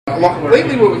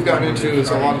Lately, what we've gotten into is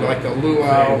a lot of like the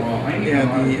luau and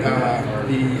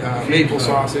the maple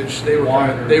sausage. They were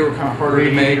kind of harder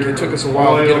to make. It took us a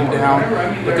while to get them down,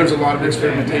 but there's a lot of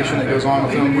experimentation that goes on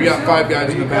with them. We got 5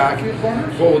 guys in the back.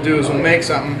 What we'll do is we'll make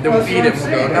something, then we'll eat it,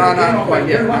 and we'll go, no, not quite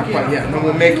yet, not quite yet. And then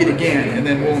we'll make it again, and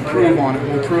then we'll improve on it,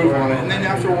 and then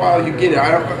after a while you get it.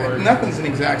 Nothing's an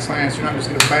exact science. You're not just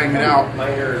going to bang it out.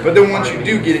 But then once you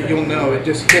do get it, you'll know it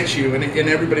just hits you, and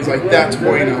everybody's like, that's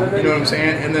bueno. You know what I'm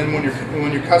saying? And then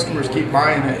when your customers keep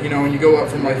buying it, you know, and you go up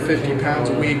from like 50 pounds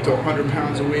a week to 100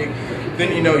 pounds a week,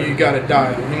 then you know you got to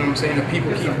dial. You know what I'm saying? If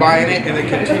people keep buying it and they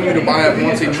continue to buy it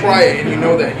once they try it, and you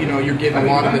know that you're getting a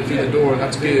lot of it through the door,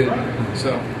 that's good.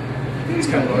 So it's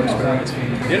kind of our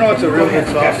experience. You know what's a real good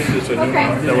sausage? It's a new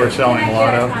one that we're selling a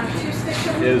lot of.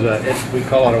 We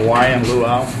call it a Hawaiian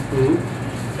luau,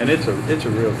 and it's a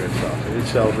real good sausage. It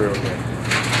sells real good.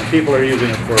 And people are using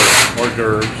it for hors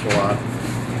d'oeuvres a lot,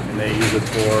 and they use it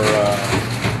for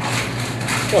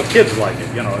well, kids like it.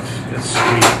 You know, it's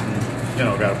sweet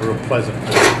and got a real pleasant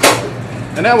flavor.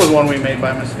 And that was one we made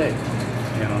by mistake.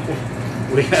 You know,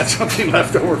 we had something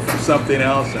left over from something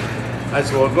else, and I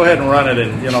said, well, go ahead and run it,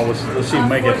 and let's see,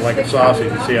 make it like a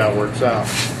sausage and see how it works out.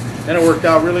 And it worked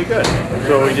out really good.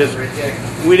 So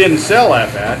we didn't sell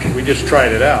that batch. We just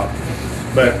tried it out.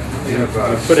 But we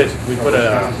put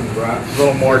a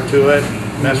little more to it,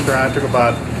 and messed around. It took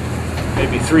about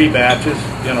maybe 3 batches,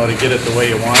 to get it the way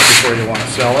you want it before you want to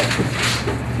sell it.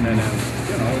 And then,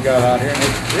 we got out here and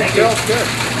it sells good.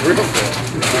 Real good.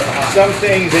 Some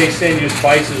things they send you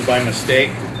spices by mistake,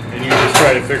 and you just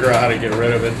try to figure out how to get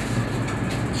rid of it.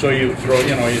 So you try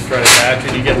to batch,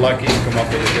 and you get lucky and come up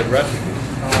with a good recipe.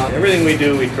 Everything we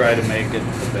do, we try to make it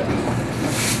the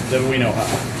best that we know how.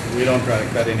 We don't try to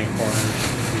cut any corners.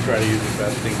 We try to use the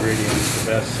best ingredients,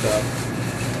 the best stuff.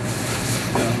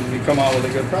 We come out with a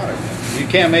good product. You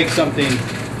can't take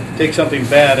something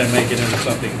bad and make it into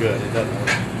something good. It doesn't work.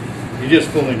 You're just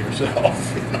fooling yourself.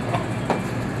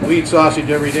 We eat sausage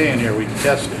every day in here. We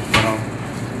test it.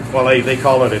 Well, they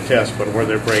call it a test, but where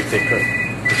they break, they cook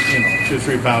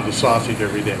 2-3 pounds of sausage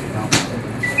every day.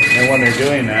 And when they're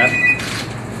doing that,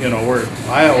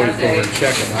 I always go over and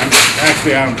check it. I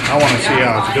want to see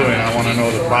how it's doing. I want to know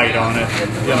the bite on it, and,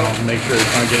 make sure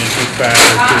it's not getting too fat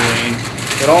or too lean.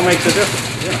 It all makes a difference.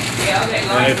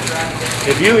 And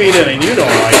if you eat it and you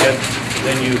don't like it,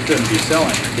 then you shouldn't be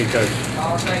selling it, because 9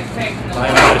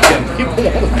 out of 10 people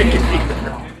won't like it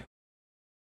either.